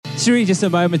It's really just a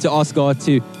moment to ask God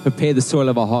to prepare the soil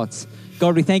of our hearts.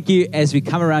 God, we thank you as we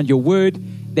come around your word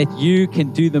that you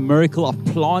can do the miracle of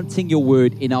planting your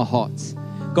word in our hearts.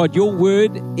 God, your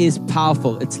word is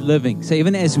powerful. It's living. So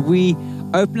even as we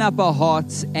open up our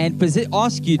hearts and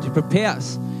ask you to prepare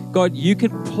us, God, you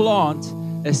can plant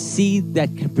a seed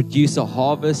that can produce a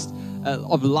harvest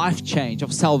of life change,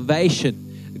 of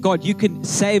salvation. God, you can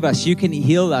save us. You can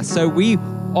heal us. So we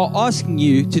are asking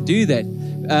you to do that.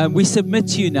 We submit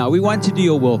to you now. We want to do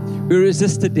your will. We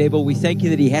resist the devil. We thank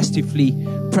you that he has to flee.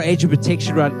 Pray hedge of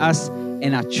protection around us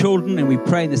and our children. And we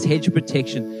pray in this hedge of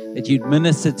protection that you'd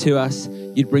minister to us.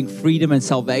 You'd bring freedom and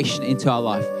salvation into our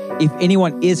life. If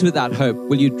anyone is without hope,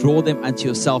 will you draw them unto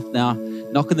yourself now?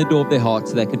 Knock on the door of their heart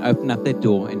so they can open up that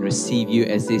door and receive you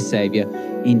as their Savior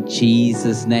in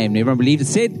Jesus' name. And everyone believed it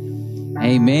said,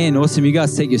 amen. Awesome. You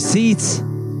guys take your seats.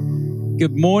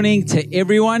 Good morning to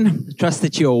everyone. I trust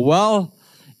that you're well.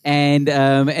 And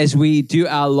as we do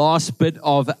our last bit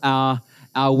of our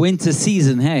winter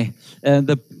season, hey,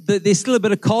 there's still a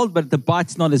bit of cold, but the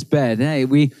bite's not as bad. Hey,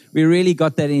 we really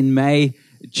got that in May,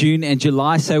 June, and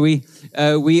July. So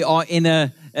we are in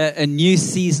a new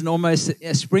season, almost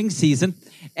a spring season.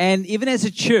 And even as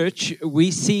a church,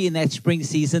 we see in that spring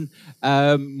season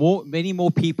many more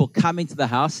people come into the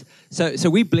house. So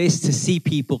we're blessed to see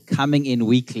people coming in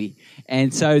weekly.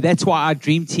 And so that's why our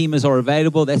dream teamers are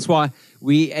available. That's why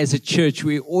we as a church,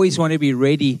 we always want to be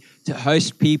ready to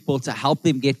host people, to help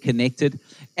them get connected.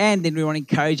 And then we want to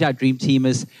encourage our dream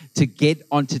teamers to get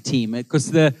onto team,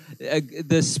 because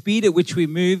the speed at which we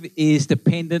move is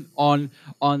dependent on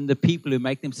the people who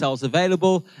make themselves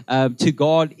available to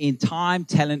God in time,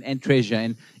 talent, and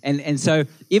treasure. And so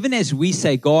even as we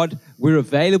say, God, we're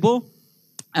available,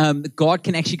 God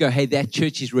can actually go, hey, that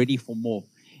church is ready for more.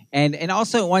 And I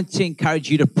also want to encourage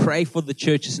you to pray for the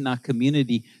churches in our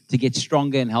community to get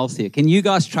stronger and healthier. Can you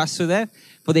guys trust for that?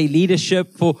 For their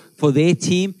leadership, for their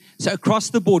team? So across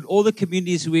the board, all the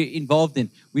communities we're involved in,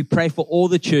 we pray for all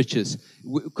the churches.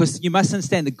 Because you must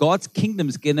understand that God's kingdom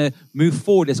is going to move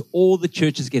forward as all the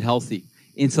churches get healthy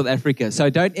in South Africa. So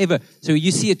so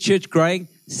you see a church growing,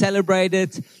 celebrate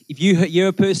it. If you're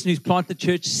a person who's planted a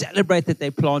church, celebrate that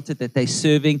they planted, that they're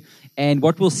serving. And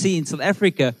what we'll see in South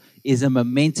Africa is a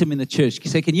momentum in the church.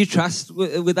 So can you trust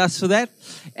with us for that?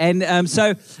 And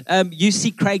you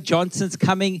see Craig Johnson's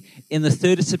coming in the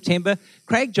 3rd of September.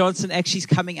 Craig Johnson actually is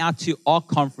coming out to ARC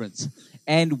conference.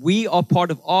 And we are part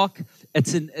of ARC.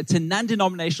 It's a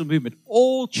non-denominational movement.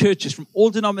 All churches from all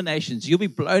denominations, you'll be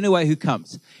blown away who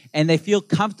comes. And they feel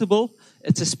comfortable.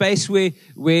 It's a space where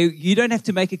you don't have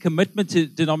to make a commitment to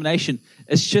denomination.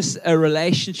 It's just a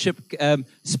relationship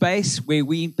space where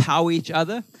we empower each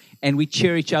other and we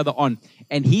cheer each other on.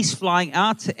 And he's flying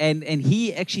out, and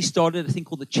he actually started a thing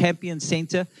called the Champion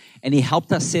Center, and he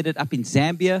helped us set it up in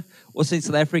Zambia, also in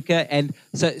South Africa. And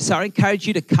so I encourage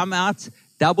you to come out,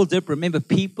 double dip. Remember,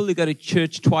 people who go to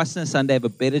church twice on a Sunday have a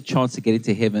better chance of getting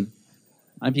to heaven.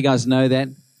 I hope you guys know that.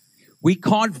 We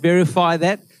can't verify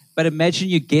that, but imagine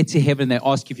you get to heaven and they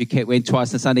ask you if you went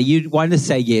twice on a Sunday. You want to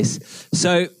say yes.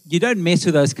 So you don't mess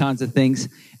with those kinds of things.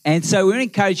 And so we want to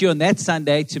encourage you on that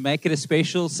Sunday to make it a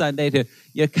special Sunday to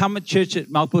come to church at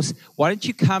Melkbos. Why don't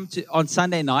you come on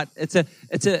Sunday night? It's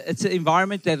an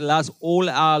environment that allows all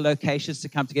our locations to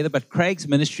come together. But Craig's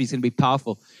ministry is going to be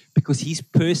powerful because he's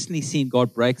personally seen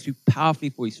God break through powerfully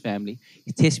for his family.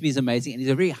 His testimony is amazing, and he's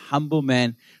a very humble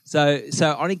man. So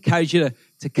I want to encourage you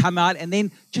to come out. And then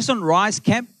just on Rise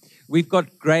Camp, we've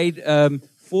got grade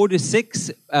 4 to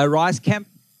 6 Rise Camp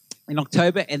in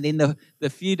October, and then the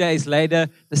few days later,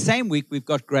 the same week, we've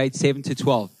got grade 7 to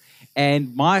 12.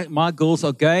 And my girls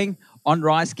are going on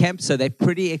Rise Camp, so they're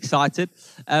pretty excited.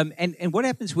 And what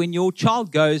happens when your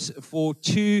child goes for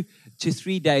 2 to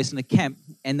 3 days in a camp,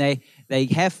 and they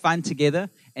have fun together,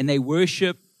 and they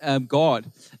worship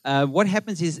God? What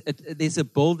happens is there's a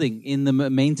building in the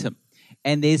momentum,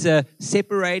 and there's a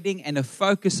separating and a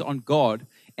focus on God.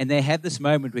 And they have this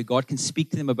moment where God can speak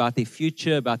to them about their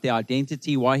future, about their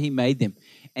identity, why he made them.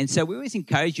 And so we always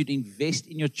encourage you to invest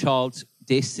in your child's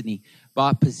destiny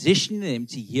by positioning them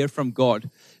to hear from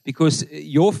God, because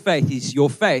your faith is your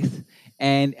faith,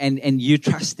 and you're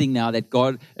trusting now that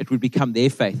God, it would become their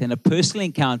faith. And a personal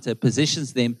encounter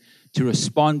positions them to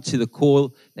respond to the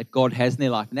call that God has in their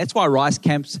life. And that's why Rise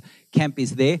Camp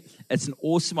is there. It's an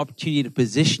awesome opportunity to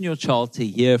position your child to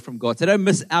hear from God. So don't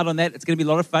miss out on that. It's going to be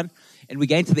a lot of fun. And we're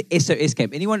going to the SOS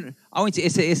camp. I went to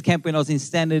SOS camp when I was in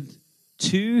standard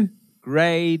 2,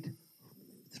 grade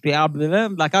 3. I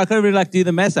couldn't really do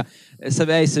the math.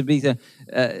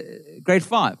 Grade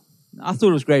 5. I thought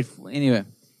it was grade 4.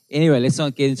 Anyway, let's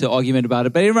not get into an argument about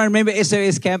it. But everyone remember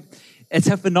SOS camp. It's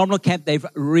a phenomenal camp.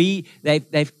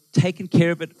 They've taken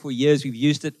care of it for years. We've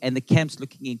used it, and the camp's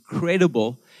looking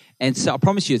incredible. And so I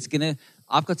promise you,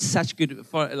 I've got such good,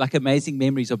 amazing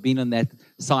memories of being on that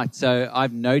site. So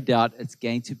I've no doubt it's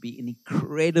going to be an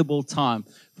incredible time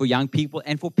for young people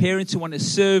and for parents who want to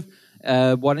serve.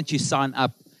 Why don't you sign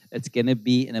up? It's going to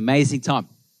be an amazing time.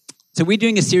 So we're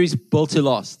doing a series, Built to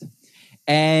Last.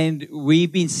 And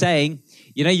we've been saying,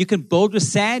 you can build with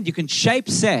sand, you can shape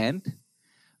sand,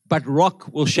 but rock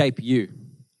will shape you.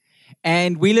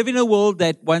 And we live in a world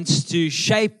that wants to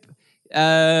shape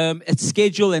its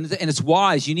schedule, and it's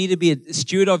wise. You need to be a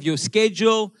steward of your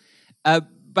schedule.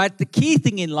 But the key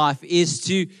thing in life is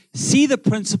to see the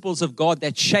principles of God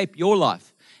that shape your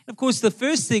life. And of course, the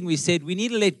first thing we said, we need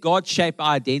to let God shape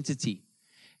our identity.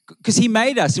 Because He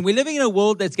made us, and we're living in a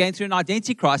world that's going through an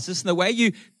identity crisis, and the way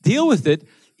you deal with it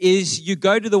is you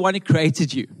go to the one who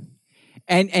created you.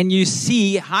 And you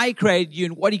see how He created you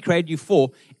and what He created you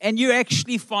for, and you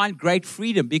actually find great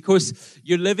freedom because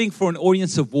you're living for an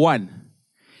audience of one.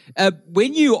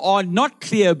 When you are not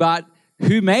clear about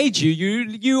who made you,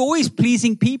 you're always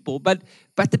pleasing people, but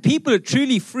the people who are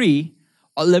truly free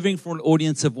are living for an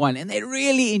audience of one, and they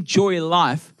really enjoy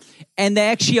life, and they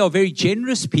actually are very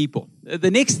generous people.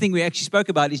 The next thing we actually spoke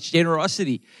about is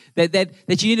generosity, that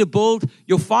you need to build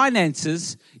your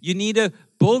finances, you need to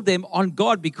build them on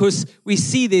God, because we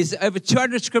see there's over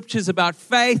 200 scriptures about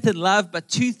faith and love, but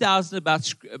 2,000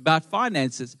 about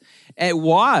finances. And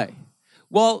why?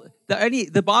 Well,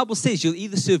 the Bible says you'll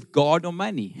either serve God or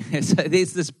money. So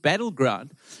there's this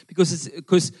battleground, because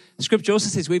Scripture also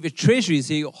says where your treasure is,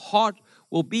 there your heart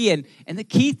will be. And the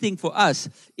key thing for us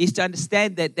is to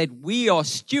understand that we are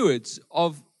stewards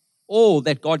of all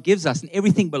that God gives us, and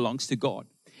everything belongs to God.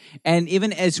 And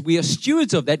even as we are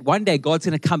stewards of that, one day God's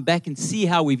going to come back and see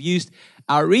how we've used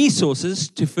our resources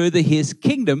to further His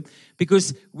kingdom,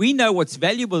 because we know what's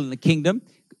valuable in the kingdom.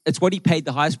 It's what He paid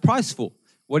the highest price for.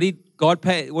 What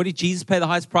did Jesus pay the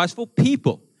highest price for?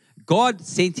 People. God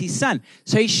sent His Son.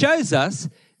 So He shows us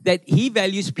that He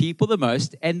values people the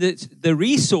most, and the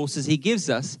resources He gives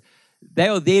us, they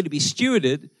are there to be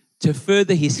stewarded to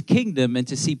further His kingdom and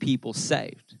to see people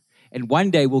saved. And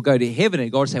one day we'll go to heaven and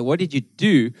God will say, what did you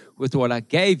do with what I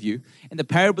gave you? And the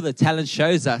parable of the talents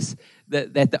shows us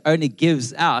that the owner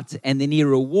gives out, and then He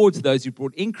rewards those who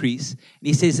brought increase. And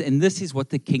He says, and this is what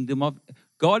the kingdom of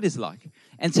God is like.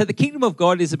 And so the kingdom of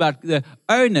God is about the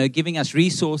owner giving us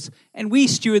resource, and we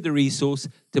steward the resource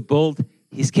to build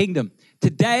His kingdom.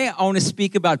 Today, I want to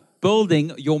speak about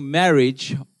building your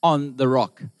marriage on the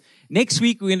rock. Next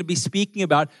week, we're going to be speaking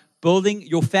about building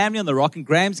your family on the rock, and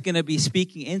Graham's going to be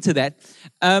speaking into that.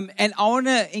 And I want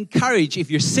to encourage,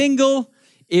 if you're single,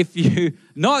 if you're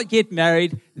not yet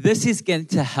married, this is going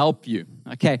to help you.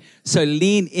 Okay, so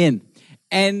lean in.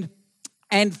 And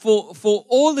for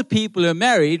all the people who are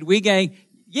married, we're going,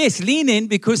 yes, lean in,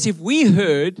 because if we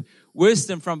heard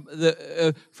wisdom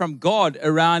from God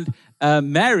around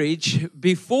marriage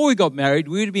before we got married,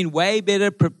 we would have been way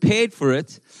better prepared for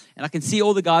it. And I can see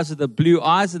all the guys with the blue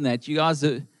eyes and that. You guys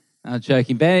are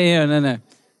joking. No.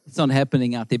 It's not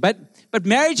happening out there. But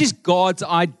marriage is God's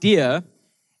idea,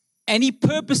 and He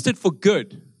purposed it for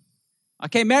good.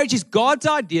 Okay, marriage is God's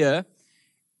idea,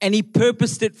 and He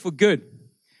purposed it for good.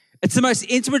 It's the most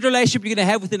intimate relationship you're going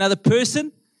to have with another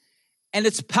person, and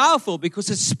it's powerful because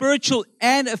it's spiritual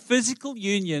and a physical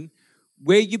union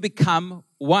where you become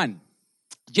one.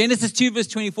 Genesis 2 verse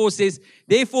 24 says,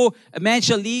 therefore a man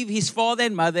shall leave his father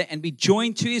and mother and be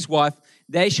joined to his wife.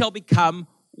 They shall become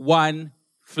one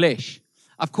flesh.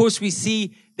 Of course, we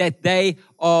see that they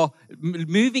are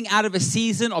moving out of a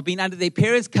season of being under their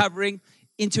parents' covering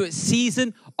into a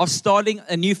season of starting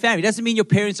a new family. It doesn't mean your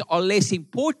parents are less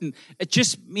important. It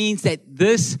just means that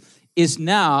this is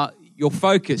now your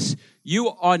focus. You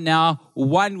are now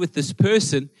one with this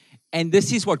person, and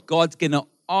this is what God's going to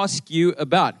ask you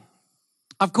about.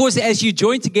 Of course, as you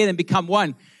join together and become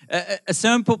one, a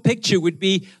simple picture would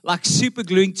be like super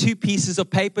gluing two pieces of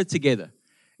paper together.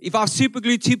 If I've super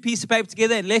glued two pieces of paper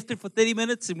together and left it for 30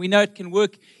 minutes, and we know it can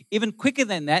work even quicker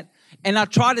than that, and I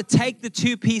try to take the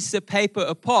two pieces of paper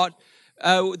apart,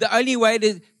 the only way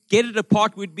to get it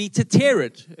apart would be to tear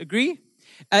it. Agree?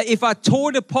 If I tore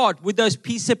it apart, would those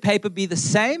pieces of paper be the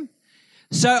same?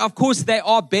 So, of course, they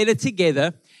are better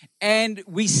together. And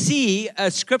we see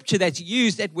a scripture that's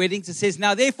used at weddings that says,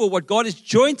 now, therefore, what God has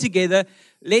joined together,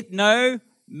 let no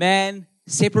man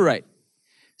separate.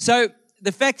 So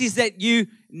the fact is that you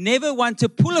never want to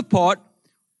pull apart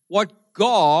what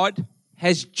God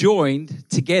has joined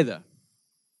together.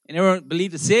 And everyone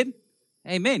believe it said?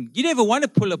 Amen. You never want to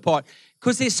pull apart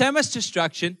because there's so much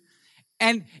destruction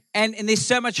and there's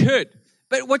so much hurt.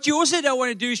 But what you also don't want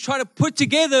to do is try to put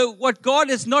together what God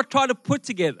has not tried to put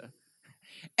together.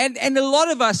 And a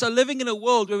lot of us are living in a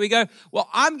world where we go, well,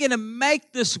 I'm going to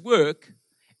make this work,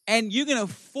 and you're going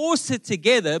to force it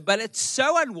together, but it's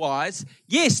so unwise.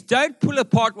 Yes, don't pull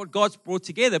apart what God's brought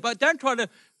together, but don't try to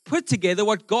put together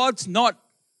what God's not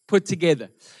put together.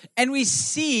 And we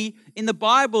see in the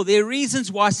Bible there are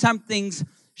reasons why some things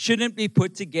shouldn't be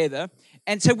put together.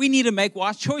 And so we need to make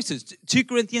wise choices. 2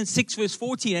 Corinthians 6 verse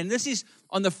 14, and this is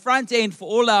on the front end for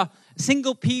all our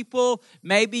single people.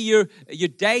 Maybe you're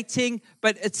dating,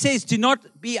 but it says, do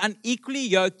not be unequally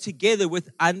yoked together with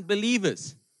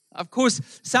unbelievers. Of course,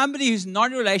 somebody who's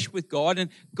not in a relationship with God, and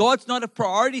God's not a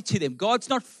priority to them. God's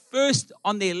not first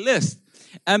on their list.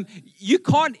 You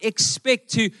can't expect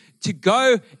to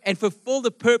go and fulfill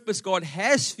the purpose God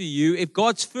has for you if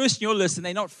God's first in your list and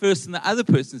they're not first in the other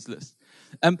person's list.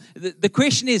 The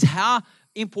question is, how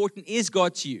important is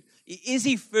God to you? Is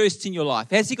he first in your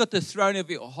life? Has he got the throne of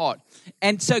your heart?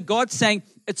 And so God's saying,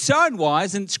 it's so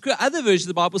unwise, and other versions of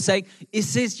the Bible saying, it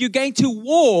says you're going to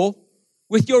war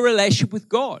with your relationship with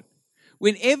God.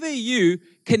 Whenever you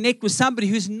connect with somebody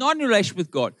who's not in a relationship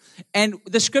with God, and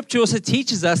the scripture also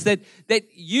teaches us that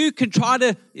you can try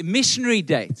to missionary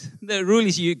date. The rule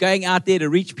is you're going out there to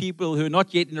reach people who are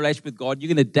not yet in a relationship with God.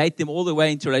 You're going to date them all the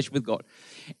way into a relationship with God.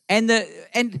 And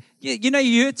you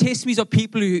hear testimonies of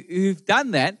people who've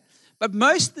done that, but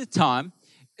most of the time,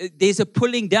 there's a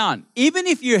pulling down. Even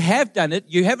if you have done it,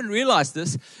 you haven't realized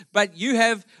this, but you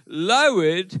have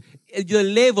lowered the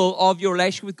level of your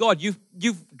relationship with God. You've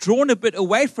drawn a bit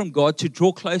away from God to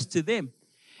draw close to them.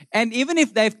 And even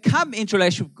if they've come into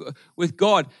relationship with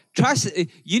God,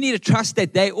 you need to trust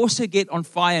that they also get on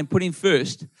fire and put him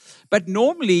first. But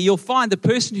normally you'll find the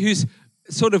person who's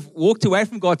sort of walked away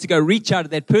from God to go reach out to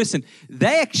that person,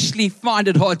 they actually find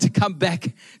it hard to come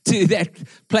back to that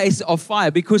place of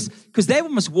fire because they've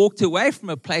almost walked away from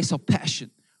a place of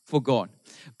passion for God.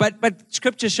 But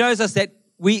Scripture shows us that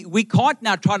we can't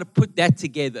now try to put that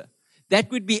together. That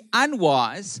would be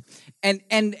unwise,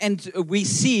 and we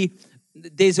see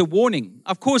there's a warning.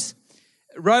 Of course,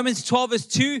 Romans 12 verse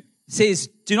 2 says,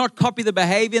 do not copy the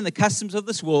behavior and the customs of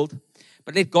this world,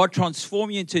 but let God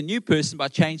transform you into a new person by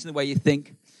changing the way you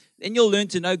think. Then you'll learn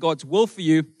to know God's will for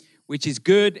you, which is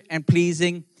good and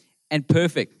pleasing and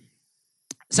perfect.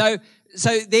 So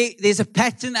there's a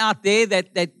pattern out there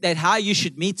that how you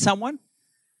should meet someone.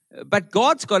 But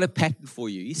God's got a pattern for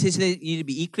you. He says that you need to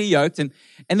be equally yoked. And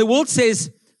the world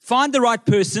says, find the right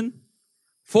person,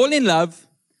 fall in love,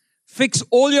 fix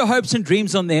all your hopes and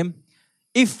dreams on them.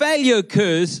 If failure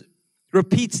occurs,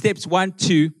 repeat steps 1,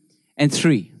 2, and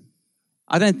 3.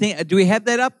 I don't think, do we have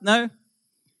that up? No?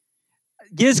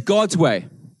 Here's God's way.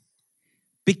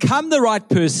 Become the right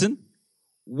person,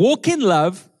 walk in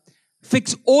love,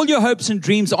 fix all your hopes and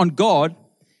dreams on God.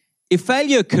 If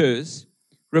failure occurs,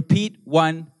 repeat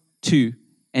 1, 2,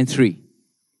 and 3.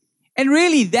 And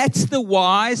really, that's the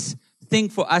wise thing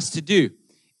for us to do,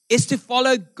 is to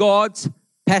follow God's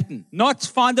pattern. Not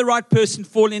find the right person,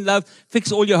 fall in love, fix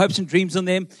all your hopes and dreams on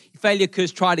them. If failure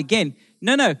occurs, try it again.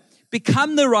 No.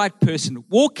 Become the right person.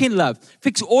 Walk in love.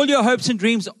 Fix all your hopes and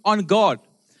dreams on God.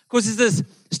 Of course, there's this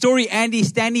story Andy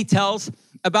Stanley tells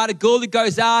about a girl that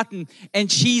goes out and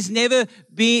she's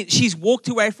walked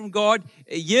away from God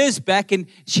years back, and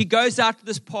she goes out to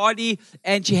this party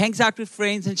and she hangs out with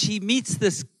friends and she meets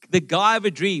the guy of her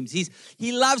dreams.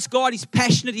 He loves God, he's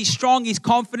passionate, he's strong, he's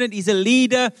confident, he's a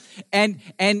leader, and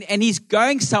he's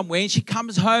going somewhere, and she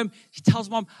comes home, she tells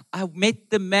mom, I met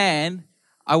the man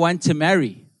I want to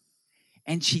marry.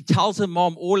 And she tells her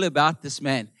mom all about this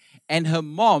man. And her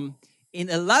mom, in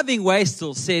a loving way,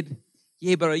 still said,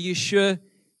 yeah, but are you sure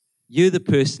you're the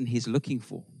person he's looking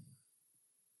for?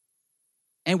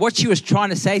 And what she was trying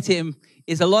to say to him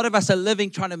is a lot of us are living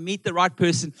trying to meet the right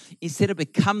person instead of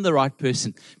become the right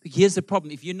person. But here's the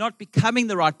problem. If you're not becoming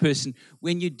the right person,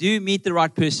 when you do meet the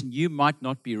right person, you might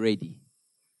not be ready.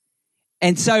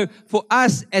 And so for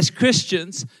us as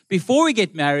Christians, before we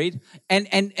get married,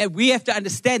 and we have to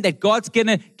understand that God's going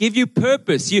to give you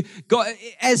purpose.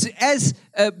 As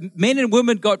men and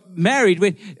women got married,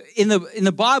 in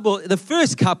the Bible, the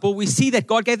first couple, we see that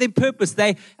God gave them purpose.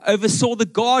 They oversaw the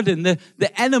garden,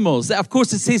 the animals. Of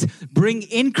course, it says bring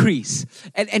increase.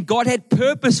 And God had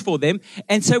purpose for them.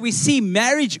 And so we see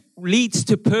marriage leads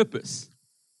to purpose.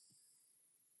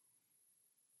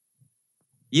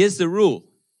 Here's the rule.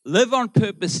 Live on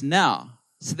purpose now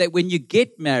so that when you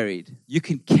get married, you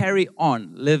can carry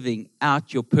on living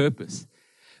out your purpose.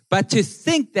 But to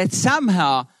think that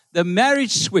somehow the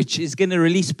marriage switch is going to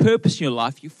release purpose in your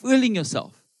life, you're fooling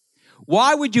yourself.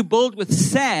 Why would you build with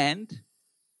sand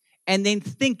and then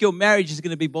think your marriage is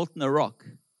going to be built on a rock.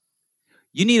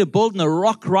 You need to build on a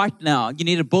rock right now. You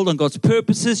need to build on God's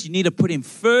purposes. You need to put Him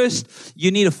first. You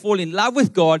need to fall in love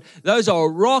with God. Those are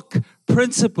rock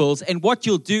principles. And what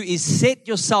you'll do is set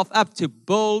yourself up to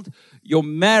build your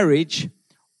marriage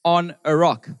on a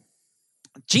rock.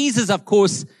 Jesus, of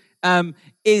course,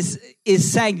 is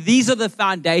saying these are the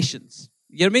foundations.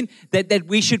 You know what I mean? That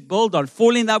we should build on.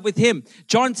 Fall in love with Him.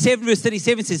 John 7 verse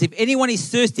 37 says, if anyone is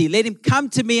thirsty, let him come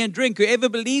to me and drink. Whoever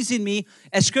believes in me,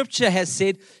 as Scripture has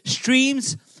said,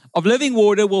 streams of living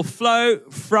water will flow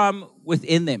from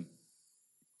within them.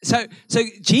 So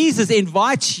Jesus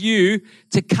invites you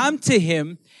to come to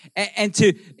Him and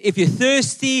to, if you're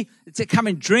thirsty, to come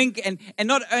and drink and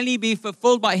not only be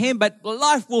fulfilled by Him, but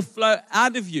life will flow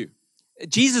out of you.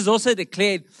 Jesus also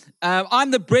declared,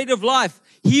 I'm the bread of life.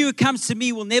 He who comes to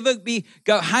me will never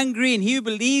go hungry, and he who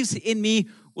believes in me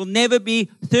will never be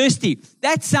thirsty.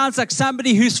 That sounds like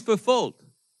somebody who's fulfilled.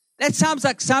 That sounds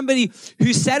like somebody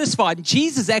who's satisfied.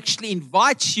 Jesus actually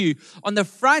invites you on the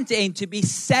front end to be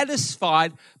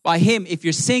satisfied by Him. If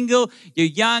you're single, you're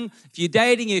young, if you're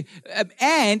dating,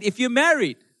 and if you're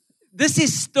married. This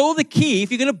is still the key.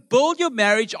 If you're going to build your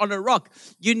marriage on a rock,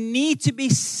 you need to be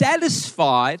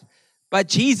satisfied by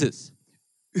Jesus.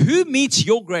 Who meets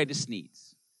your greatest needs?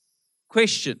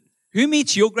 Question, who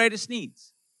meets your greatest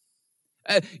needs?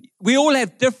 We all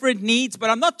have different needs, but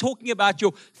I'm not talking about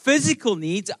your physical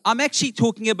needs. I'm actually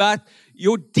talking about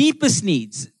your deepest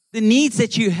needs, the needs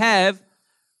that you have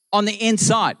on the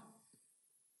inside.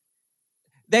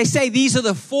 They say these are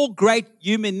the 4 great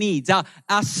human needs,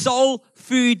 our soul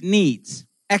food needs: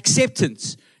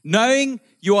 acceptance, knowing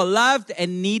you are loved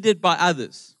and needed by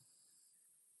others.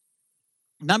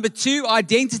 Number 2,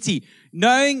 identity,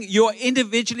 knowing you're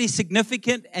individually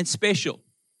significant and special.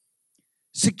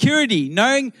 Security,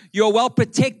 knowing you're well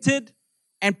protected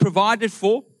and provided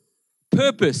for.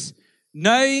 Purpose,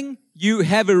 knowing you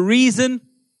have a reason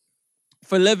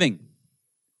for living.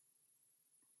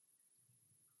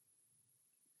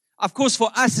 Of course,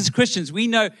 for us as Christians, we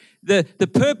know the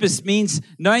purpose means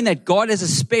knowing that God has a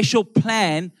special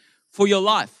plan for your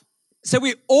life. So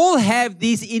we all have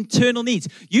these internal needs.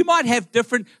 You might have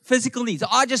different physical needs.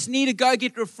 I just need to go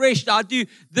get refreshed. I do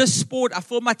this sport. I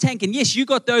fill my tank. And yes, you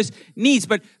got those needs,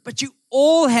 but you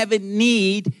all have a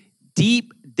need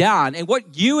deep down. And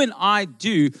what you and I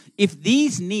do, if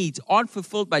these needs aren't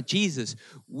fulfilled by Jesus,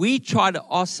 we try to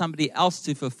ask somebody else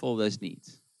to fulfill those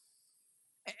needs.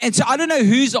 And so I don't know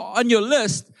who's on your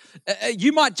list.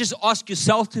 You might just ask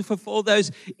yourself to fulfill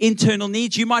those internal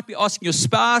needs. You might be asking your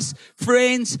spouse,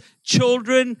 friends,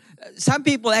 children. Some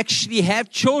people actually have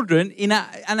children in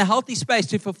a healthy space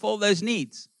to fulfill those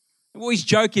needs. We always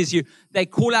joke they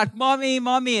call out, mommy,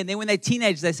 mommy. And then when they're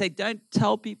teenagers, they say, don't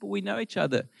tell people we know each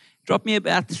other. Drop me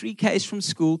about 3 Ks from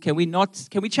school. Can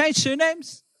we change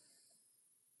surnames?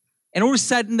 And all of a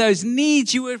sudden, those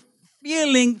needs you were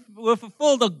feeling were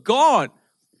fulfilled are gone.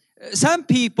 Some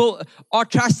people are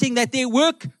trusting that their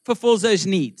work fulfills those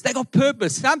needs. They got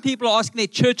purpose. Some people are asking their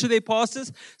church or their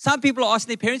pastors. Some people are asking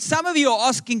their parents. Some of you are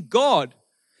asking God.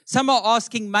 Some are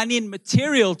asking money and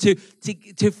material to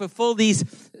fulfill these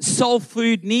soul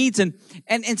food needs. And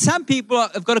some people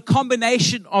have got a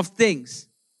combination of things.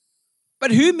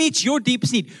 But who meets your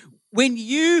deepest need? When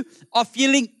you are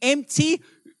feeling empty,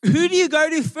 who do you go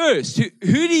to first?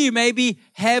 Who do you maybe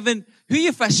have and who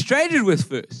you're frustrated with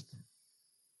first?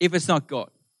 If it's not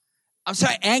God. I'm so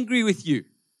angry with you.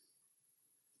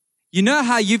 You know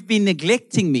how you've been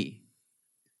neglecting me.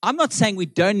 I'm not saying we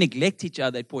don't neglect each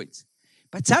other at points.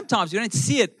 But sometimes we don't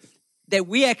see it that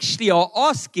we actually are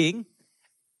asking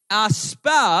our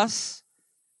spouse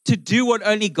to do what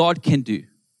only God can do.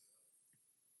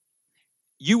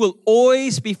 You will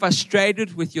always be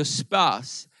frustrated with your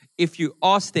spouse if you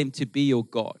ask them to be your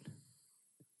God.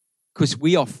 Because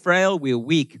we are frail, we are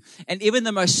weak. And even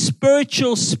the most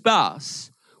spiritual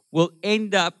spouse will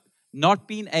end up not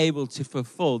being able to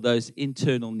fulfill those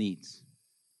internal needs.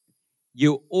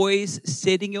 You're always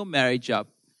setting your marriage up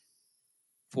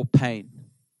for pain,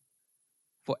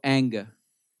 for anger,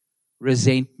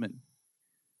 resentment,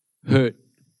 hurt.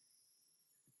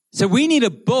 So we need to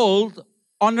build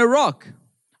on a rock.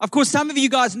 Of course, some of you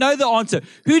guys know the answer.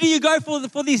 Who do you go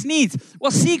for these needs? Well,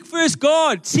 seek first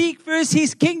God. Seek first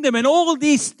His kingdom, and all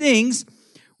these things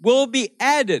will be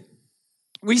added.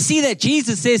 We see that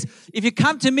Jesus says, if you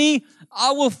come to me,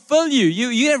 I will fill you.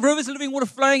 You have rivers of living water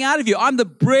flowing out of you. I'm the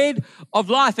bread of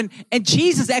life. And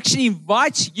Jesus actually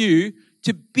invites you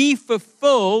to be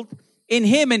fulfilled in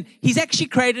Him. And He's actually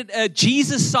created a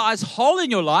Jesus-sized hole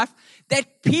in your life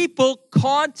that people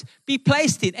can't be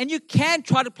placed in. And you can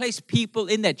try to place people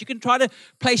in that. You can try to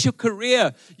place your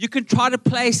career. You can try to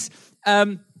place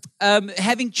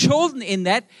having children in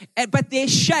that. But their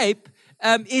shape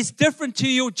is different to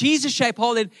your Jesus-shaped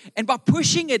hole. And by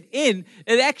pushing it in,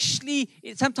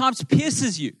 it sometimes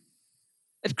pierces you.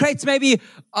 It creates maybe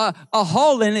a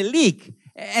hole and a leak.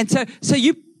 And so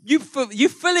you're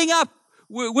filling up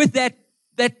with that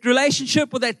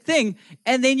relationship or that thing,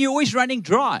 and then you're always running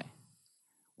dry.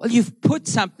 Well, you've put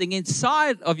something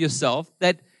inside of yourself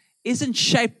that isn't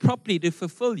shaped properly to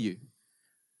fulfill you.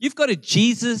 You've got a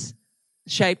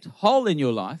Jesus-shaped hole in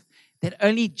your life that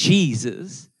only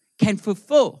Jesus can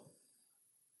fulfill.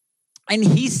 And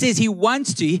He says He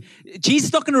wants to. Jesus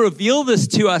is not going to reveal this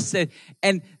to us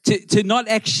and to not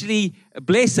actually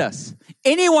bless us.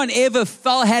 Anyone ever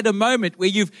had a moment where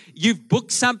you've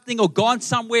booked something or gone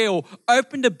somewhere or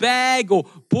opened a bag or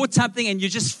bought something and you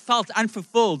just felt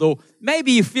unfulfilled, or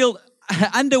maybe you feel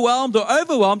underwhelmed or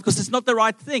overwhelmed because it's not the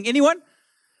right thing? Anyone?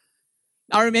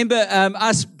 I remember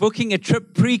us booking a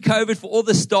trip pre-COVID for all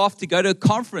the staff to go to a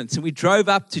conference, and we drove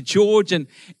up to George, and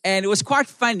it was quite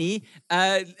funny.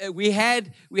 We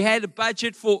had a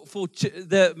budget for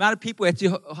the amount of people. We had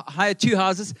to hire 2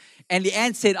 houses, and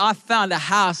Leanne said, "I found a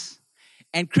house."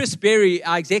 And Chris Berry,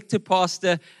 our executive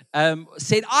pastor,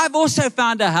 said, "I've also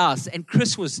found a house." And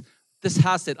Chris was, "This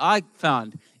house that I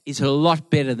found is a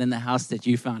lot better than the house that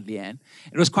you found, Leanne."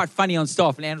 It was quite funny on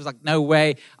staff. Leanne was like, "No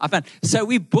way, I found." So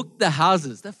we booked the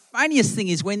houses. The funniest thing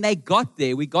is when they got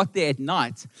there, we got there at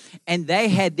night, and they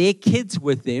had their kids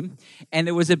with them, and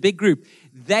it was a big group.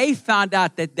 They found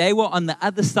out that they were on the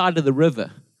other side of the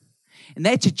river, and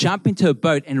they had to jump into a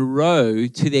boat and row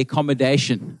to their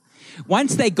accommodation.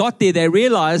 Once they got there, they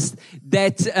realized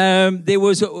that there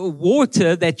was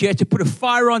water that you had to put a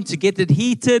fire on to get it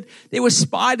heated. There were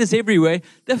spiders everywhere.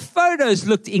 The photos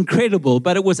looked incredible,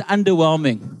 but it was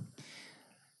underwhelming.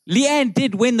 Leanne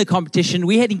did win the competition.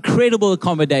 We had incredible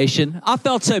accommodation. I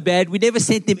felt so bad. We never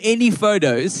sent them any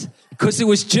photos because it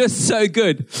was just so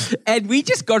good. And we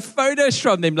just got photos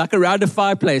from them, like around a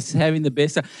fireplace, having the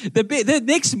best. The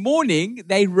next morning,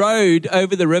 they rowed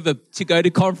over the river to go to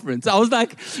conference. I was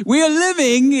like, we are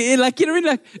living in, like, you know,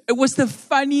 like, it was the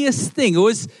funniest thing.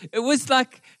 It was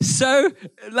like, so,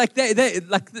 like,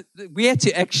 we had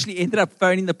to actually ended up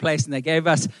phoning the place, and they gave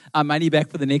us our money back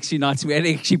for the next few nights. We had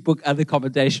to actually book other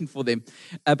accommodation for them.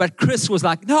 But Chris was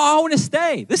like, "No, I want to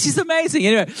stay. This is amazing."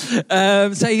 Anyway,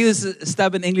 so he was a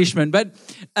stubborn Englishman. But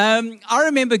I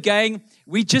remember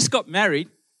we just got married,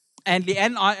 and Leanne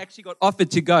and I actually got offered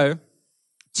to go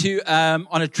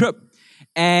on a trip.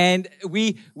 And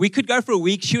we could go for a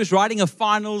week. She was writing her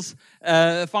final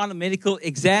medical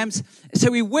exams.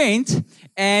 So we went,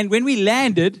 and when we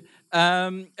landed,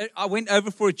 I went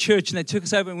over for a church, and they took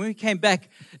us over. And when we came back,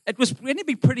 it was going to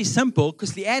be pretty simple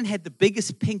because Leanne had the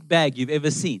biggest pink bag you've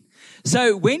ever seen.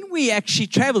 So when we actually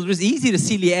traveled, it was easy to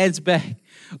see Leanne's bag.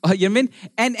 You know what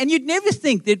I mean? And you'd never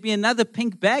think there'd be another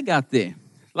pink bag out there,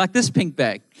 like this pink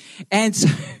bag. And so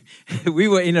we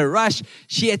were in a rush.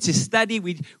 She had to study.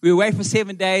 We were away for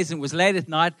 7 days, and it was late at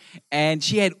night. And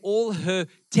she had all her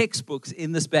textbooks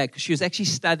in this bag because she was actually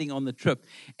studying on the trip.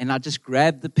 And I just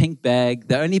grabbed the pink bag,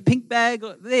 the only pink bag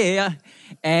there.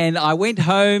 And I went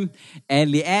home,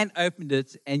 and Leanne opened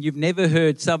it. And you've never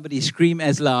heard somebody scream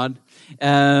as loud.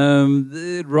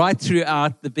 Right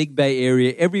throughout the Big Bay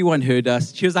area, everyone heard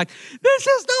us. She was like, "This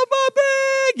is not my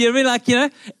bag." You know what I mean? Like, you know,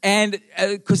 and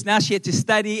because now she had to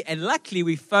study, and luckily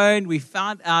we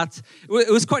found out.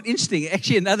 It was quite interesting.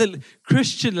 Actually, another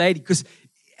Christian lady, because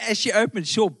as she opened a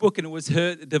short book, and it was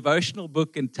her devotional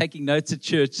book and taking notes at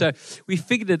church. So we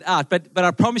figured it out. But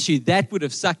I promise you, that would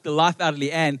have sucked the life out of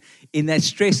Leanne in that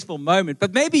stressful moment.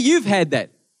 But maybe you've had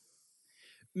that.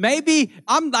 Maybe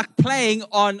I'm like playing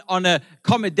on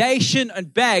accommodation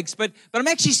and bags, but I'm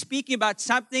actually speaking about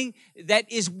something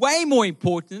that is way more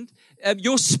important,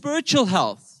 your spiritual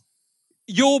health,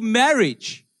 your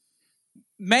marriage.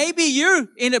 Maybe you're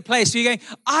in a place where you're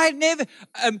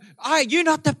going, you're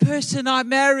not the person I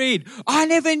married. I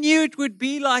never knew it would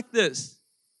be like this.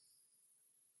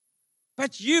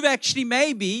 But you've actually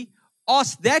maybe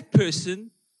asked that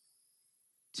person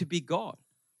to be God.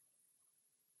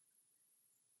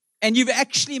 And you've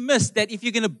actually missed that if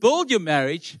you're going to build your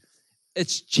marriage,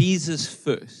 it's Jesus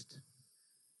first.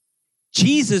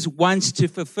 Jesus wants to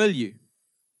fulfill you.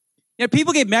 You know,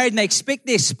 people get married and they expect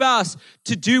their spouse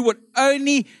to do what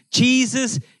only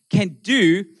Jesus can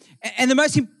do. And the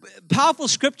most powerful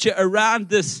scripture around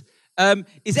this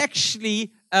is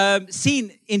actually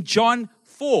seen in John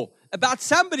 4. about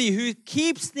somebody who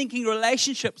keeps thinking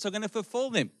relationships are going to fulfill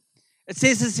them. It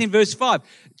says this in verse 5.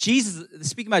 Jesus,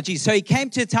 speaking about Jesus, so he came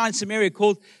to a town in Samaria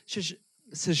called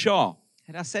Sychar.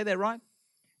 Did I say that right?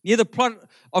 Near the plot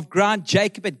of ground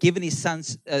Jacob had given his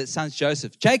sons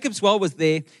Joseph. Jacob's well was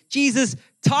there. Jesus,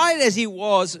 tired as he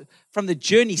was from the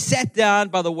journey, sat down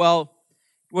by the well.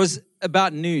 It was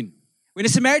about noon. When a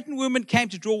Samaritan woman came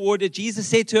to draw water, Jesus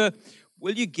said to her,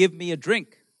 "Will you give me a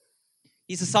drink?"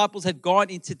 His disciples had gone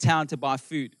into town to buy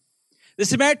food. The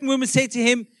Samaritan woman said to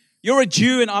him, "You're a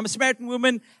Jew and I'm a Samaritan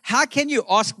woman. How can you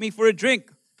ask me for a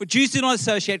drink?" For Jews do not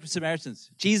associate with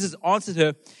Samaritans. Jesus answered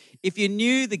her, "If you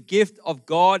knew the gift of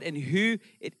God and who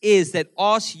it is that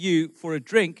asks you for a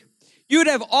drink, you would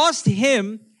have asked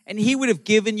him and he would have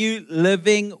given you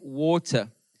living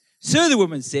water." "Sir," the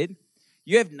woman said,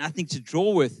 "you have nothing to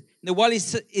draw with, and the well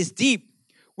is deep.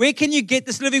 Where can you get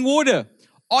this living water?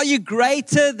 Are you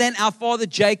greater than our father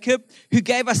Jacob, who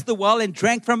gave us the well and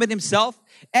drank from it himself,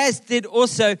 as did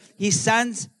also his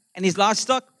sons and his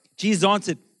livestock?" Jesus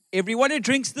answered, "Everyone who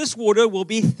drinks this water will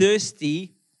be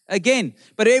thirsty again.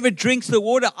 But whoever drinks the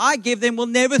water I give them will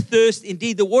never thirst.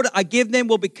 Indeed, the water I give them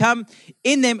will become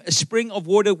in them a spring of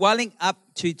water welling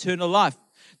up to eternal life."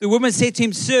 The woman said to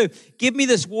him, "Sir, give me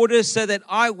this water so that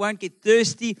I won't get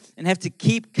thirsty and have to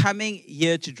keep coming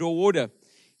here to draw water."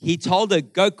 He told her,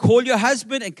 "Go call your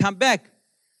husband and come back."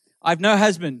 "I have no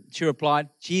husband," she replied.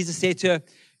 Jesus said to her,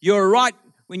 "You're right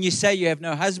when you say you have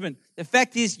no husband. The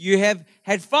fact is you have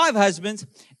had 5 husbands,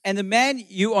 and the man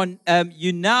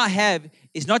you now have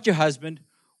is not your husband.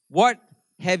 What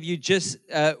you have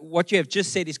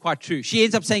just said is quite true." She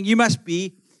ends up saying, "You must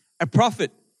be a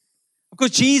prophet." Of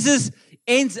course, Jesus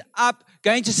ends up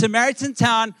going to Samaritan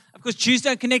town. Of course, Jews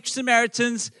don't connect with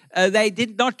Samaritans. They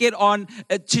did not get on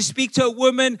to speak to a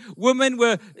woman. Women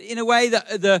were, in a way,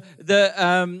 the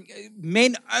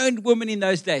men owned women in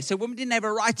those days. So women didn't have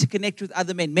a right to connect with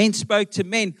other men. Men spoke to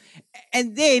men.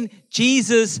 And then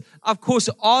Jesus, of course,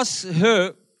 asks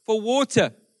her for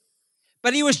water.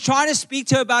 But he was trying to speak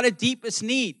to her about her deepest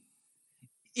need.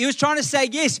 He was trying to say,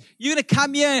 yes, you're going to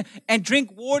come here and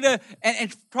drink water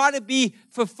and try to be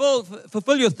fulfill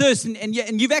your thirst. And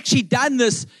you've actually done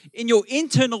this in your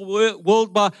internal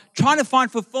world by trying to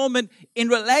find fulfillment in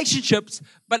relationships.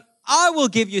 But I will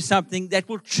give you something that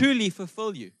will truly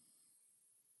fulfill you.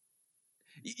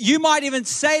 You might even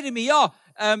say to me,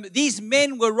 these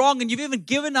men were wrong, and you've even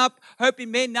given up hope in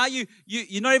men. Now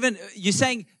you're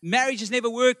saying marriage has never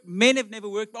worked, men have never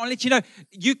worked. But I'll let you know,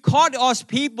 you can't ask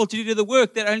people to do the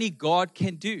work that only God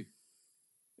can do.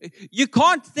 You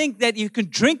can't think that you can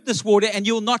drink this water and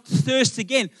you'll not thirst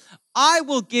again. I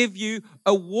will give you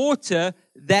a water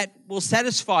that will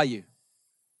satisfy you.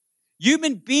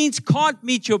 Human beings can't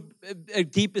meet your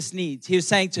deepest needs, he was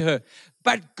saying to her.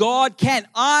 But God can.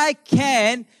 I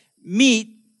can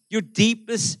meet your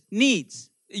deepest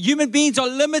needs. Human beings are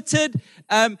limited,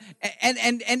 and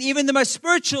even the most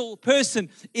spiritual person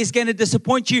is going to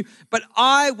disappoint you, but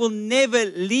I will never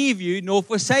leave you nor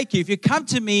forsake you. If you come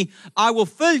to me, I will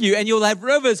fill you, and you'll have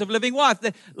rivers of living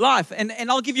life,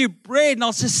 and I'll give you bread, and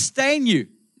I'll sustain you.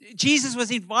 Jesus was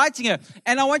inviting her,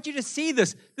 and I want you to see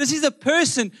this. This is a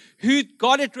person who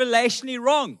got it relationally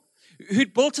wrong,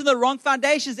 who'd built on the wrong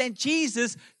foundations, and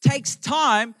Jesus takes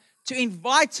time to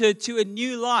invite her to a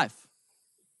new life.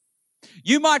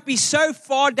 You might be so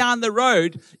far down the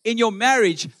road in your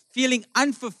marriage, feeling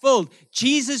unfulfilled.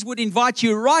 Jesus would invite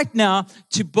you right now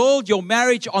to build your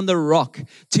marriage on the rock,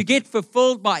 to get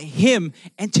fulfilled by Him,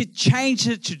 and to change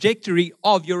the trajectory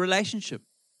of your relationship.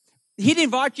 He'd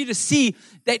invite you to see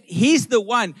that He's the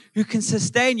one who can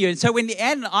sustain you. And so when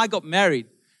Anne and I got married,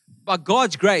 by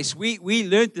God's grace, we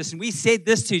learned this and we said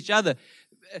this to each other.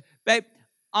 Babe,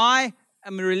 I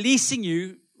am releasing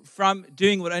you from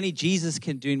doing what only Jesus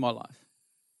can do in my life.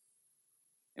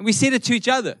 And we said it to each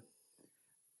other.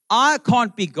 I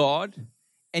can't be God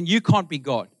and you can't be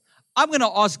God. I'm going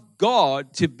to ask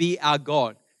God to be our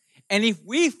God. And if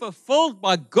we're fulfilled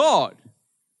by God,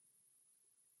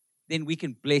 then we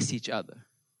can bless each other.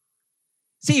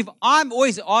 See, if I'm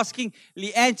always asking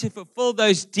Leanne to fulfill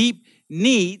those deep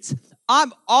needs,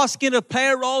 I'm asking her to play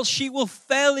a role. She will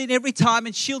fail in every time,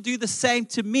 and she'll do the same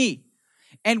to me.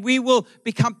 And we will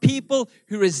become people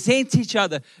who resent each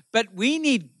other. But we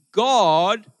need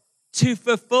God to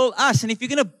fulfill us. And if you're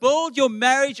going to build your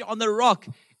marriage on the rock,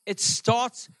 it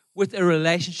starts with a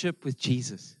relationship with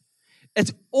Jesus.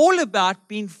 It's all about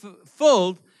being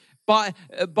fulfilled by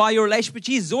your relationship with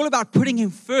Jesus. It's all about putting Him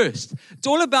first. It's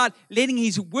all about letting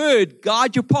His Word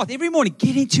guide your path. Every morning,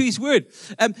 get into His Word.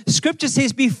 Scripture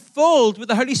says, be filled with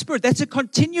the Holy Spirit. That's a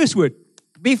continuous word.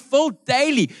 Be filled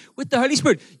daily with the Holy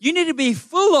Spirit. You need to be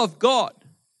full of God.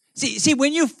 See,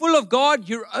 when you're full of God,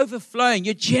 you're overflowing,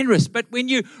 you're generous. But when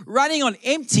you're running on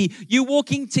empty, you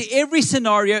walk into every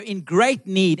scenario in great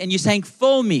need and you're saying,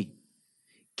 fill me,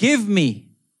 give me.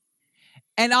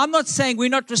 And I'm not saying we're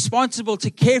not responsible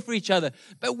to care for each other,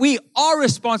 but we are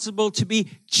responsible to be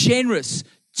generous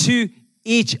to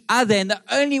each other. And the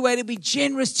only way to be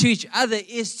generous to each other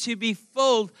is to be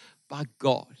filled by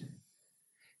God.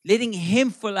 Letting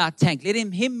Him fill our tank.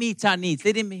 Letting Him meet our needs.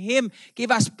 Letting Him give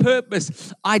us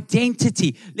purpose,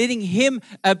 identity. Letting Him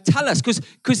tell us.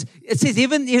 Because it says,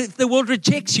 even if the world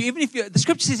rejects you, the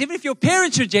scripture says, even if your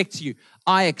parents reject you,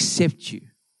 I accept you.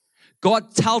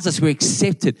 God tells us we're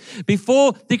accepted.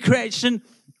 Before the creation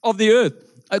of the earth,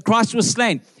 Christ was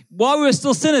slain. While we were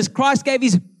still sinners, Christ gave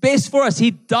His best for us.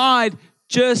 He died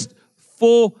just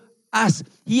for us.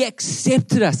 He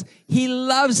accepted us. He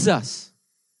loves us.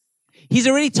 He's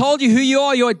already told you who you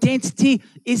are. Your identity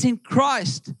is in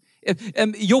Christ.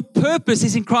 Your purpose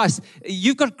is in Christ.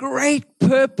 You've got great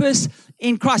purpose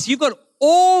in Christ. You've got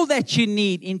all that you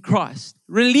need in Christ.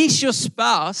 Release your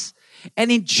spouse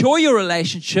and enjoy your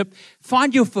relationship.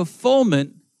 Find your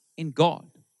fulfillment in God.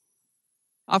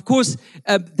 Of course,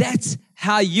 that's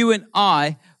how you and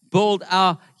I build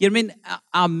our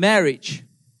marriage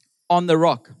on the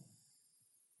rock.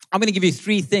 I'm going to give you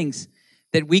 3 things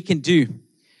that we can do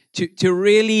to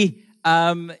really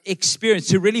experience,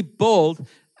 to really build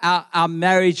our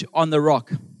marriage on the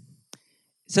rock.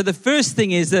 So the first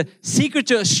thing is the secret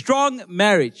to a strong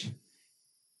marriage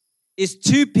is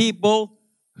 2 people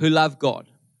who love God.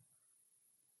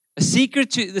 The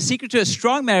secret to a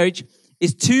strong marriage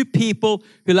is 2 people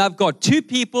who love God. 2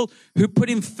 people who put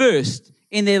Him first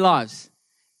in their lives.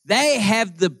 They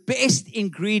have the best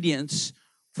ingredients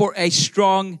for a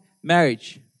strong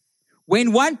marriage.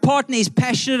 When one partner is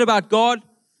passionate about God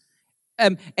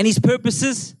and His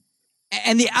purposes,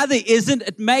 and the other isn't,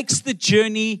 it makes the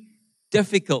journey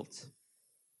difficult.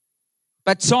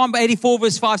 But Psalm 84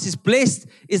 verse 5 says, blessed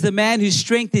is the man whose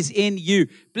strength is in you.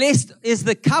 Blessed is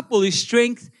the couple whose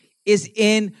strength is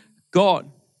in God.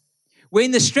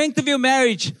 When the strength of your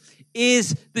marriage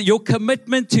is your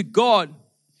commitment to God,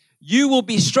 you will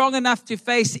be strong enough to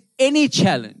face any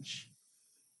challenge.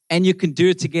 And you can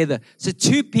do it together. So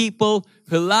 2 people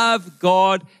who love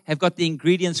God have got the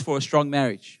ingredients for a strong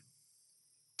marriage.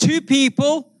 2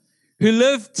 people who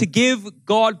live to give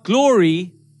God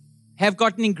glory have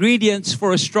gotten ingredients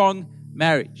for a strong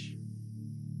marriage.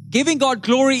 Giving God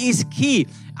glory is key.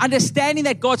 Understanding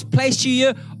that God's placed you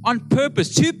here on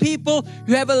purpose. 2 people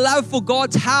who have a love for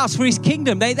God's house, for His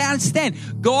kingdom. They understand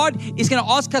God is going to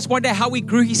ask us one day how we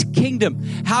grew His kingdom,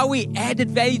 how we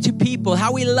added value to people,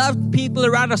 how we loved people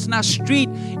around us in our street,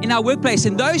 in our workplace.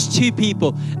 And those 2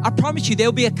 people, I promise you,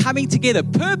 there'll be a coming together.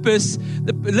 Purpose,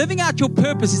 living out your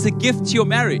purpose is a gift to your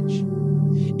marriage.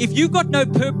 If you've got no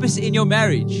purpose in your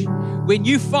marriage, when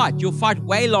you fight, you'll fight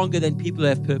way longer than people who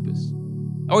have purpose.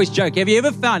 I always joke, have you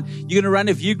ever found you're going to run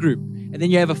a view group and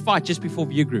then you have a fight just before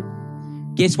view group?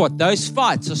 Guess what? Those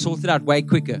fights are sorted out way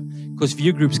quicker because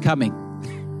view group's coming.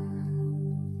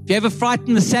 If you have a fight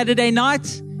on the Saturday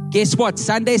night, guess what?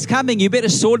 Sunday's coming. You better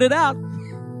sort it out.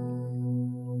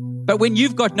 But when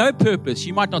you've got no purpose,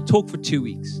 you might not talk for 2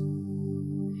 weeks.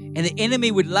 And the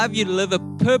enemy would love you to live a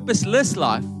purposeless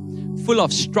life full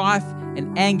of strife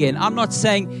and anger. And I'm not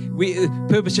saying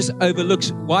purpose just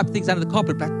wipe things under the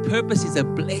carpet, but purpose is a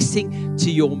blessing to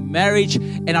your marriage.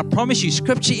 And I promise you,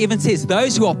 Scripture even says,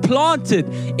 those who are planted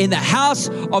in the house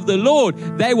of the Lord,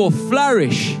 they will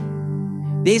flourish.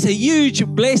 There's a huge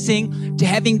blessing to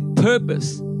having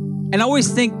purpose. And I always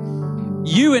think,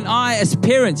 you and I as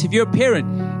parents, if you're a parent,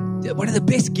 one of the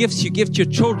best gifts you give to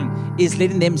your children is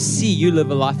letting them see you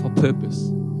live a life of purpose.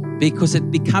 Because it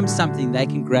becomes something they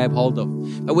can grab hold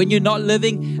of. But when you're not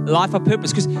living a life of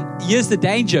purpose, because here's the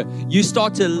danger. You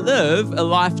start to live a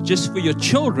life just for your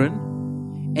children,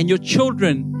 and your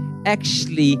children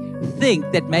actually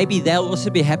think that maybe they'll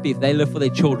also be happy if they live for their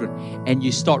children. And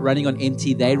you start running on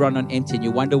empty, they run on empty, and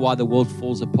you wonder why the world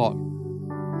falls apart.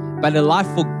 But a life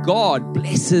for God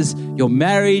blesses your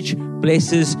marriage,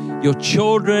 blesses your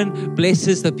children,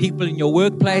 blesses the people in your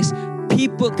workplace.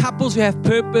 Couples who have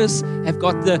purpose have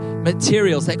got the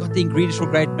materials, they've got the ingredients for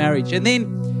great marriage. And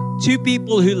then 2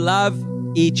 people who love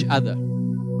each other.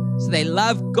 So they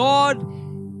love God,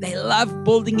 they love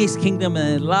building His kingdom, and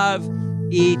they love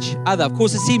each other. Of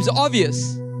course, it seems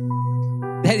obvious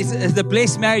that the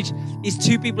blessed marriage is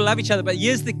 2 people love each other. But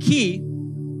here's the key.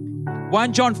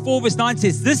 1 John 4 verse 9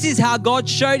 says, this is how God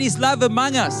showed His love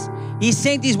among us. He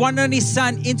sent His one and only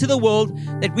Son into the world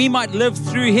that we might live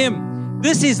through Him.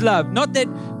 This is love, not that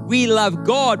we love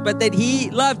God, but that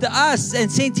He loved us and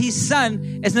sent His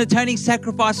Son as an atoning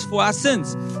sacrifice for our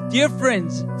sins. Dear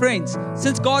friends,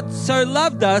 since God so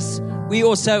loved us, we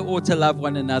also ought to love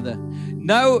one another.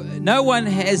 No one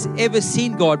has ever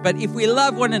seen God, but if we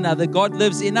love one another, God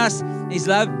lives in us. His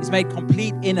love is made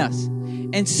complete in us.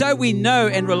 And so we know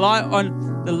and rely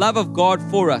on the love of God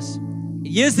for us.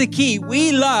 Here's the key.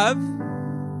 We love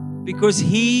because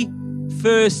He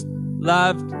first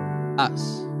loved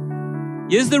us.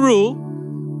 Here's the rule.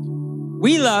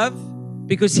 We love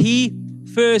because He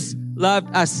first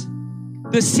loved us.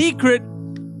 The secret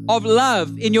of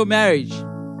love in your marriage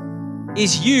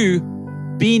is you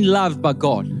being loved by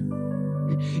God.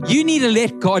 You need to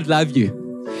let God love you.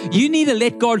 You need to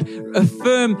let God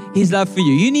affirm His love for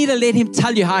you. You need to let Him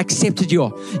tell you how accepted you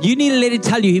are. You need to let Him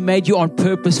tell you He made you on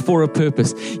purpose for a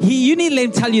purpose. You need to let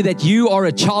Him tell you that you are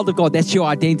a child of God. That's your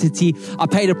identity. I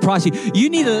paid a price for you. You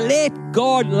need to let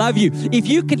God love you. If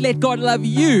you can let God love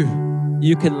you,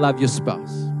 you can love your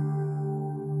spouse.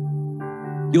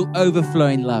 You'll overflow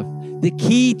in love. The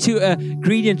key to an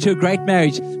ingredient to a great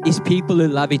marriage is people who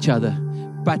love each other.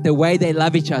 But the way they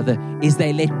love each other is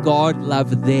they let God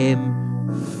love them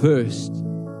first.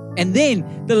 And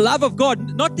then the love of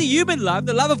God, not the human love,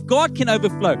 the love of God can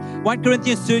overflow. 1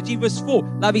 Corinthians 13 verse 4.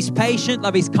 Love is patient,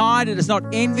 love is kind, it does not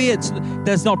envy, it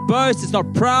does not boast, it's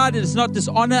not proud, it does not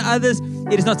dishonor others,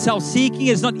 it is not self-seeking,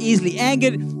 it is not easily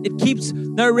angered, it keeps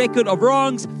no record of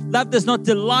wrongs. Love does not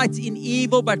delight in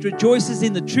evil, but rejoices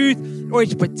in the truth.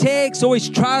 Always protects, always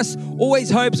trusts, always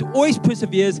hopes, always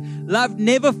perseveres. Love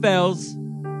never fails.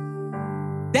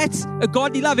 That's a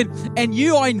godly love. And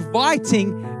you are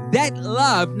inviting that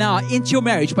love now into your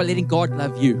marriage by letting God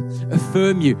love you,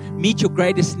 affirm you, meet your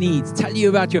greatest needs, tell you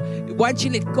about once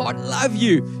you let God love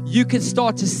you, you can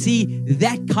start to see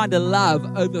that kind of love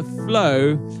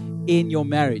overflow in your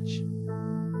marriage.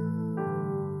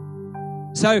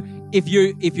 So if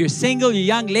you're single, you're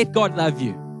young, let God love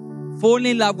you. Fall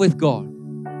in love with God.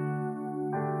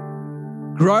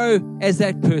 Grow as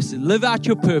that person. Live out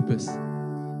your purpose.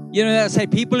 You know, I say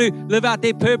people who live out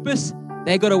their purpose,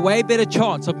 they got a way better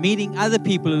chance of meeting other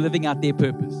people who are living out their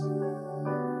purpose.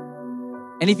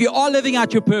 And if you are living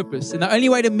out your purpose, and the only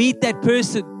way to meet that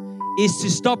person is to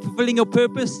stop fulfilling your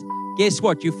purpose, guess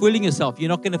what? You're fooling yourself. You're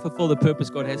not going to fulfill the purpose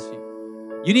God has for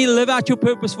you. You need to live out your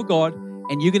purpose for God,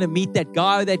 and you're going to meet that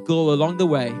guy or that girl along the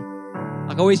way.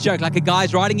 Like I always joke, like a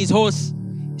guy's riding his horse,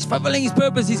 he's fulfilling his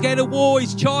purpose, he's going to war,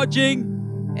 he's charging,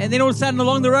 and then all of a sudden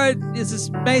along the road, there's this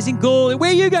amazing girl.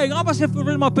 Where are you going? I must have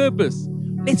fulfilled my purpose.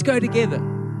 Let's go together.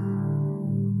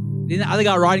 Then the other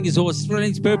guy riding his horse, fulfilling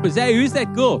his purpose. Hey, who's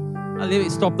that girl? I let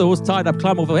it stop the horse, tied up,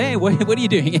 climb off. Hey, what are you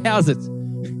doing? How's it?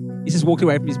 He's just walking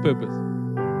away from his purpose.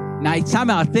 Now he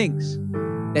somehow thinks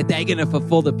that they're going to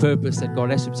fulfill the purpose that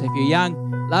God has for him. So if you're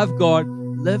young, love God,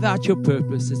 live out your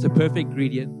purpose. It's the perfect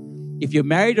ingredient. If you're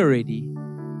married already,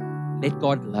 let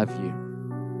God love you.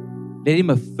 Let Him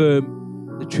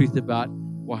affirm the truth about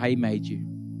how He made you.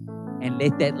 And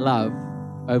let that love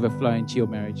overflow into your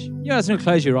marriage. You guys want to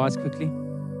close your eyes quickly?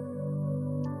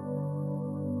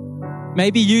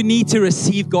 Maybe you need to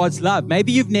receive God's love.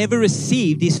 Maybe you've never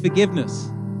received His forgiveness.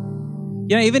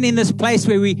 You know, even in this place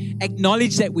where we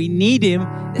acknowledge that we need Him,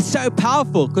 it's so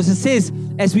powerful because it says,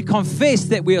 as we confess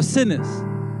that we are sinners,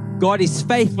 God is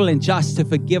faithful and just to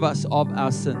forgive us of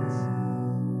our sins.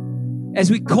 As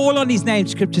we call on His name,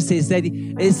 Scripture says that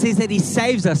He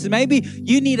saves us. And maybe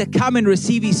you need to come and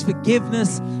receive His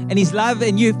forgiveness and His love,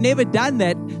 and you've never done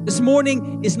that. This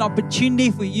morning is an opportunity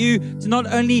for you to not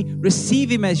only receive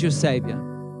Him as your Savior,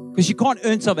 because you can't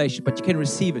earn salvation, but you can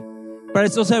receive it. But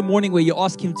it's also a morning where you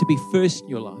ask Him to be first in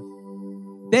your life.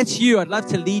 That's you. I'd love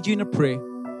to lead you in a prayer.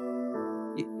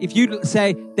 If you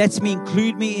say, that's me,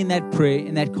 include me in that prayer,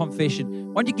 in that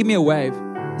confession. Why don't you give me a wave?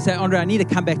 Say, Andre, I need to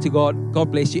come back to God. God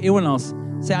bless you. Anyone else?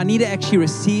 Say, I need to actually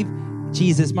receive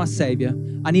Jesus, my Savior.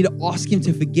 I need to ask Him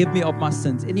to forgive me of my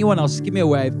sins. Anyone else? Give me a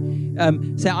wave.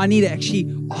 Say, I need to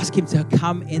actually ask Him to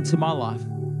come into my life.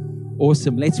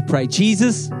 Awesome. Let's pray.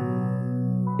 Jesus,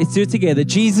 let's do it together.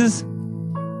 Jesus,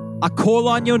 I call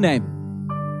on your name.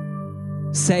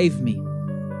 Save me.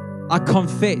 I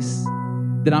confess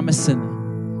that I'm a sinner.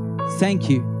 Thank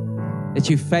you that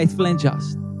you're faithful and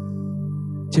just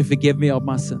to forgive me of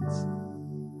my sins.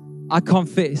 I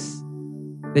confess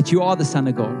that you are the Son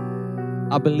of God.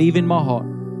 I believe in my heart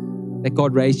that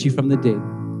God raised you from the dead.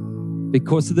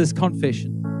 Because of this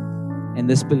confession and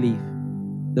this belief,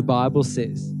 the Bible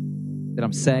says that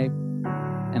I'm saved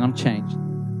and I'm changed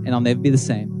and I'll never be the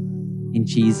same. In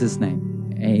Jesus'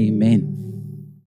 name, amen.